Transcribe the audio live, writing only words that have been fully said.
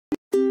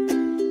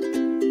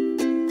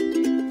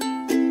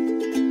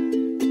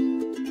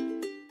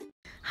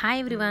Hi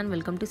everyone,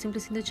 welcome to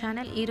simple Sindhu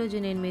channel. ఈరోజు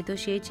నేను మీతో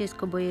షేర్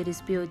చేసుకోబోయే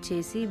రెసిపీ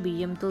వచ్చేసి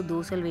బియ్యంతో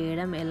దోశలు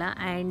వేయడం ఎలా,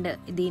 అండ్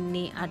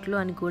దీన్ని అట్లు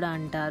అని కూడా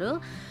అంటారు.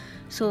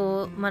 సో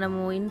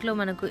మనము ఇంట్లో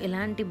మనకు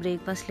ఎలాంటి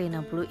బ్రేక్ఫాస్ట్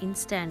లేనప్పుడు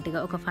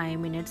ఇన్స్టాంట్గా ఒక 5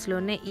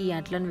 మినిట్స్లోనే ఈ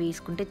అట్లను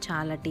వేసుకుంటే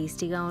చాలా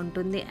టేస్టీగా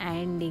ఉంటుంది.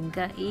 అండ్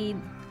ఇంకా ఈ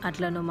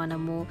అట్లను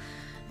మనము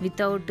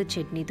వితౌట్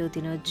చట్నీతో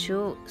తినొచ్చు.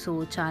 సో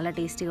చాలా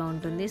టేస్టీగా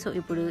ఉంటుంది. సో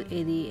ఇప్పుడు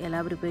ఇది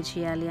ఎలా ప్రిపేర్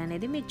చేయాలి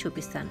అనేది మీకు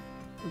చూపిస్తాను.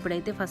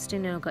 ఇప్పుడైతే ఫస్ట్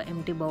నేను ఒక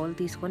ఎంటీ బౌల్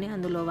తీసుకొని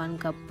అందులో 1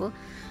 కప్పు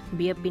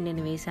బియ్యం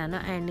పిండిని వేసాను.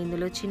 అండ్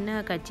ఇందులో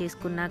చిన్నగా కట్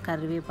చేసుకున్న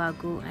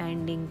కరివేపాకు,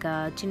 అండ్ ఇంకా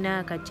చిన్నగా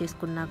కట్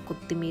చేసుకున్న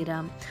కొత్తిమీర,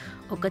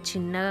 ఒక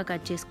చిన్నగా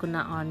కట్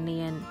చేసుకున్న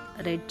onion,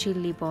 red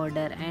chilli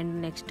powder, and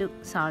next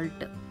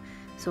salt.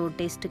 So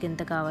టేస్ట్కి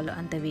ఎంత కావాలో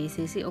అంత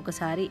వేసేసి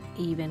ఒకసారి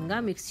ఈవెన్గా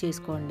మిక్స్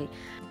చేసుకోండి.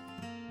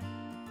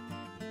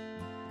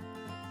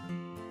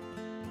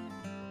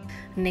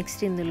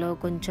 నెక్స్ట్ ఇందులో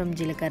కొంచెం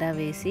జీలకర్ర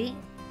వేసి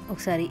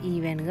ఒకసారి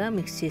ఈవెన్గా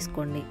మిక్స్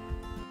చేసుకోండి.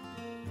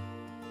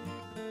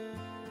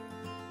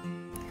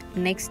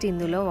 నెక్స్ట్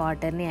ఇందులో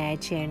వాటర్ని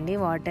యాడ్ చేయండి.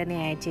 వాటర్ని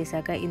యాడ్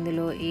చేశాక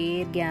ఇందులో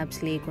ఎయిర్ గ్యాప్స్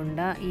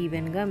లేకుండా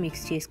ఈవెన్గా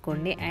మిక్స్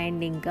చేసుకోండి.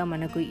 అండ్ ఇంకా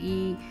మనకు ఈ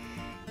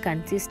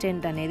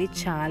కన్సిస్టెంట్ అనేది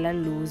చాలా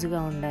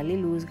లూజ్గా ఉండాలి.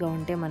 లూజ్గా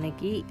ఉంటే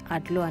మనకి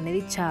అట్లు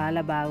అనేది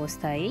చాలా బాగా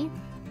వస్తాయి.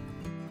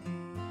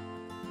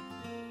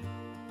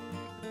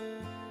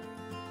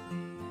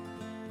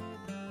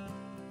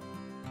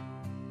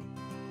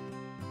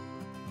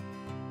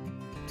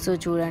 సో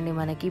చూడండి,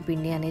 మనకి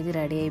పిండి అనేది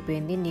రెడీ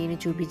అయిపోయింది. నేను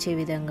చూపించే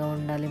విధంగా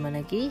ఉండాలి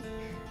మనకి.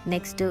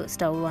 నెక్స్ట్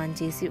స్టవ్ ఆన్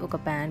చేసి ఒక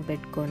ప్యాన్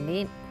పెట్టుకోండి.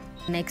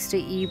 నెక్స్ట్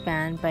ఈ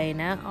ప్యాన్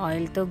పైన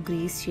ఆయిల్తో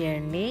గ్రీస్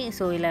చేయండి.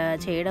 సో ఇలా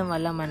చేయడం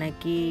వల్ల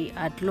మనకి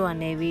అట్లు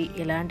అనేవి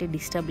ఎలాంటి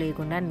డిస్టర్బ్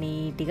లేకుండా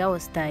నీట్గా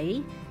వస్తాయి.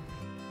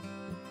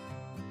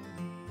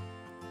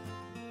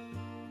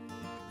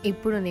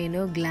 ఇప్పుడు నేను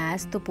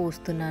గ్లాస్తో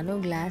పోస్తున్నాను.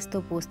 గ్లాస్తో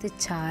పోస్తే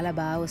చాలా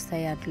బాగా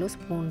వస్తాయి అట్లు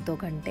స్పూన్తో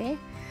కంటే.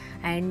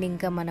 అండ్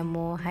ఇంకా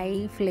మనము హై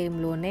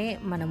ఫ్లేమ్లోనే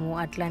మనము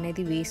అట్లా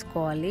అనేది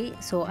వేసుకోవాలి.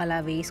 సో అలా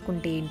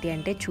వేసుకుంటే ఏంటి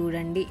అంటే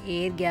చూడండి,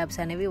 ఎయిర్ గ్యాప్స్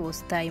అనేవి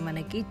వస్తాయి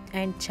మనకి.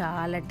 అండ్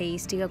చాలా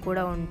టేస్టీగా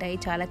కూడా ఉంటాయి,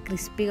 చాలా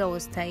క్రిస్పీగా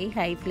వస్తాయి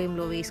హై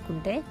ఫ్లేమ్లో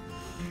వేసుకుంటే.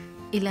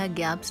 ఇలా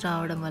గ్యాప్స్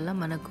రావడం వల్ల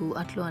మనకు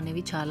అట్లు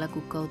అనేవి చాలా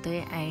కుక్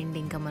అవుతాయి. అండ్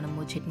ఇంకా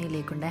మనము చట్నీ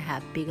లేకుండా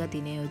హ్యాపీగా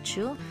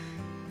తినేయచ్చు.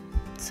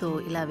 సో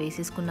ఇలా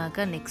వేసేసుకున్నాక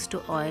నెక్స్ట్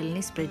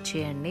ఆయిల్ని స్ప్రెడ్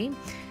చేయండి.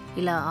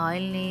 ఇలా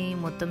ఆయిల్ని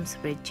మొత్తం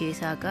స్ప్రెడ్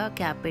చేశాక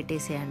క్యాప్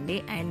పెట్టేసేయండి.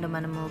 అండ్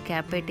మనము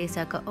క్యాప్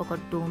పెట్టేశాక ఒక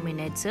 2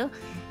 మినిట్స్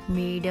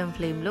మీడియం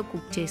ఫ్లేమ్లో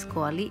కుక్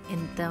చేసుకోవాలి.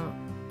 ఎంత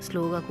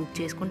స్లోగా కుక్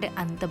చేసుకుంటే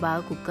అంత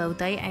బాగా కుక్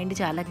అవుతాయి అండ్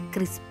చాలా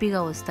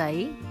క్రిస్పీగా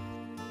వస్తాయి.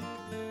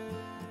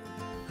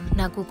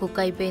 నాకు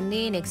కుక్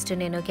అయిపోయింది. నెక్స్ట్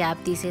నేను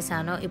క్యాప్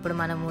తీసేసాను. ఇప్పుడు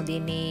మనము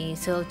దీన్ని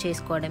సర్వ్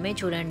చేసుకోవడమే.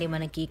 చూడండి,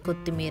 మనకి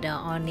కొత్తిమీర,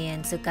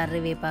 ఆనియన్స్,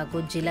 కరివేపాకు,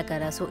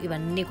 జీలకర్ర, సో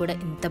ఇవన్నీ కూడా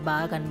ఎంత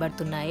బాగా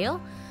కనబడుతున్నాయో.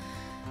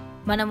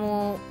 మనము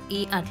ఈ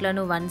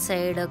అట్లను 1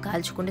 సైడ్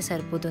కాల్చుకుంటే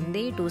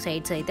సరిపోతుంది, 2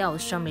 సైడ్స్ అయితే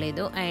అవసరం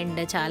లేదు.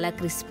 అండ్ చాలా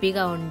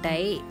క్రిస్పీగా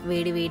ఉంటాయి.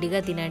 వేడి వేడిగా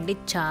తినండి,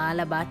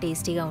 చాలా బాగా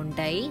టేస్టీగా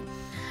ఉంటాయి.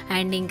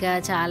 అండ్ ఇంకా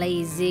చాలా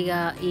ఈజీగా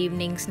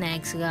ఈవినింగ్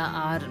స్నాక్స్గా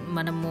ఆర్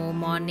మనము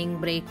మార్నింగ్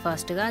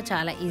బ్రేక్ఫాస్ట్గా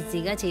చాలా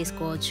ఈజీగా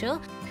చేసుకోవచ్చు.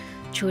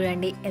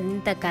 చూడండి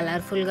ఎంత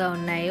కలర్ఫుల్గా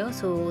ఉన్నాయో.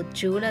 సో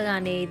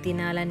చూడగానే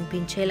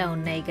తినాలనిపించేలా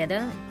ఉన్నాయి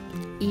కదా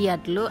ఈ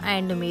అట్లు.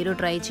 అండ్ మీరు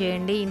ట్రై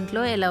చేయండి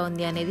ఇంట్లో. ఎలా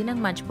ఉంది అనేది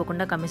నాకు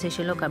మర్చిపోకుండా కామెంట్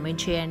సెక్షన్లో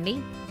కామెంట్ చేయండి.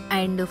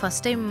 అండ్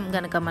ఫస్ట్ టైం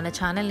కనుక మన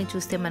ఛానల్ని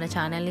చూస్తే మన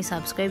ఛానల్ని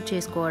సబ్స్క్రైబ్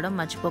చేసుకోవడం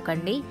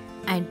మర్చిపోకండి.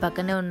 అండ్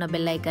పక్కనే ఉన్న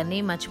బెల్ ఐకాన్ని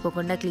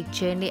మర్చిపోకుండా క్లిక్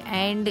చేయండి.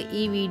 అండ్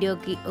ఈ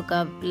వీడియోకి ఒక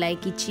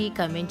లైక్ ఇచ్చి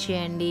కామెంట్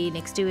చేయండి.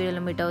 నెక్స్ట్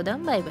వీడియోలో మీట్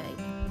అవుదాం. Bye bye.